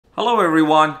Hello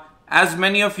everyone. As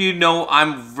many of you know,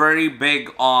 I'm very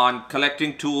big on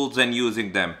collecting tools and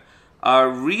using them.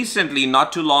 Recently,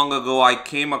 not too long ago, I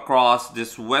came across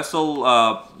this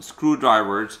vessel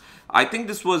screwdrivers. I think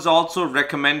this was also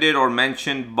recommended or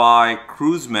mentioned by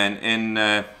Cruiseman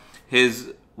in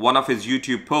one of his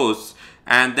YouTube posts.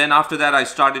 And then after that, I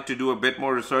started to do a bit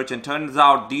more research, and turns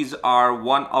out these are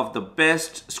one of the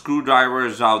best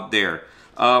screwdrivers out there.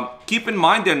 Keep in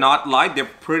mind, they're not light, they're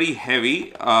pretty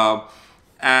heavy,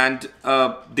 and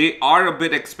they are a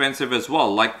bit expensive as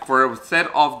well. Like for a set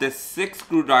of the 6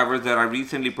 screwdrivers that I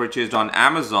recently purchased on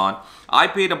Amazon, I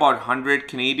paid about 100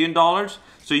 Canadian dollars.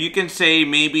 So you can say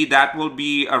maybe that will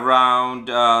be around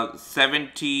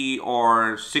 70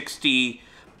 or 60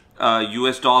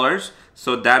 US dollars.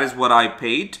 So that is what I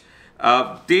paid.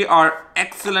 They are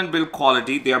excellent build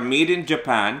quality. They are made in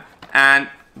Japan and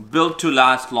built to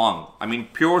last long. I mean,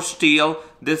 pure steel.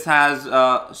 This has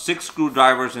 6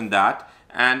 screwdrivers in that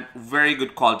and very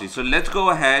good quality. So let's go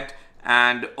ahead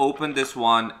and open this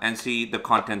one and see the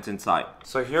contents inside.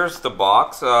 So here's the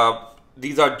box.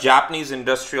 These are Japanese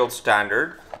industrial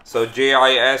standard. So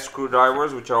JIS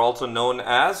screwdrivers, which are also known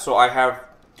as. So I have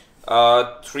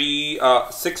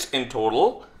 6 in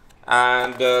total.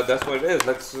 And that's what it is.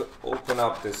 Let's open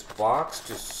up this box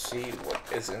to see what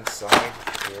is inside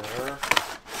here.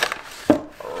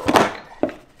 Alright.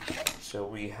 So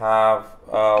we have,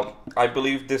 I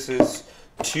believe this is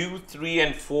 2, 3,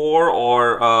 and 4,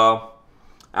 or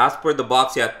as per the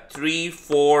box, yeah, 3,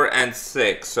 4, and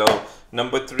 6. So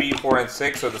number 3, 4, and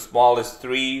 6. So the small is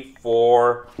 3,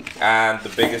 4, and the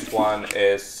biggest one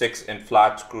is 6 in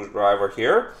flat screwdriver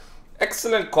here.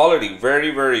 Excellent quality,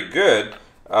 very, very good.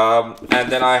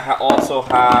 And then I also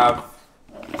have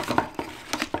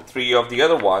 3 of the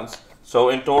other ones, so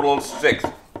in total 6.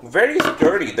 Very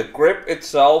sturdy. The grip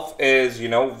itself is, you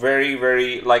know, very,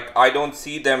 very, like, I don't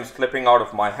see them slipping out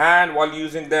of my hand while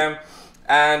using them.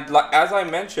 And like, as I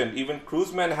mentioned, even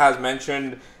Cruiseman has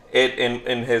mentioned it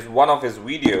in one of his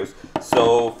videos,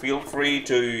 so feel free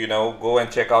to, you know, go and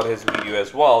check out his video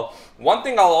as well. One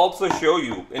thing I'll also show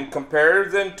you in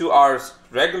comparison to our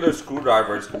regular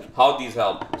screwdrivers, how these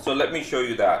help. So let me show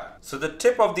you that. So the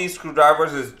tip of these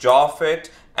screwdrivers is Jawsfit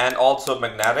and also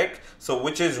magnetic, so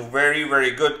which is very,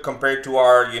 very good compared to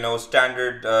our, you know,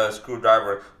 standard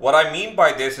screwdriver. What I mean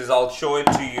by this is, I'll show it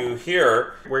to you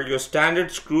here, where your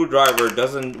standard screwdriver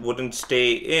wouldn't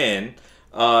stay in,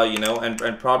 you know,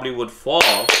 and probably would fall.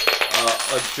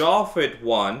 A Jawsfit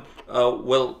one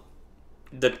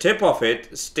the tip of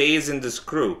it stays in the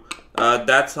screw.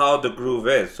 That's how the groove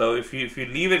is. So if you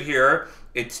leave it here,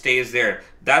 it stays there.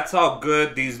 That's how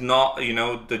good the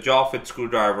Jawsfit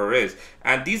screwdriver is.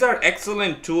 And these are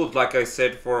excellent tools, like I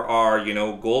said, for our, you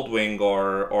know, Goldwing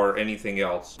or anything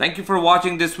else. Thank you for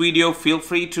watching this video. Feel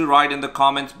free to write in the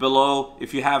comments below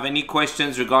if you have any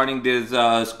questions regarding these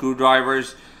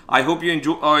screwdrivers. I hope you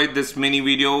enjoyed this mini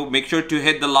video. Make sure to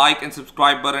hit the like and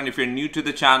subscribe button if you're new to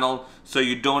the channel, so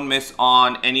you don't miss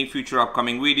on any future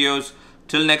upcoming videos.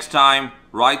 Till next time,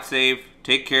 ride safe,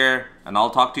 take care, and I'll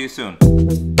talk to you soon.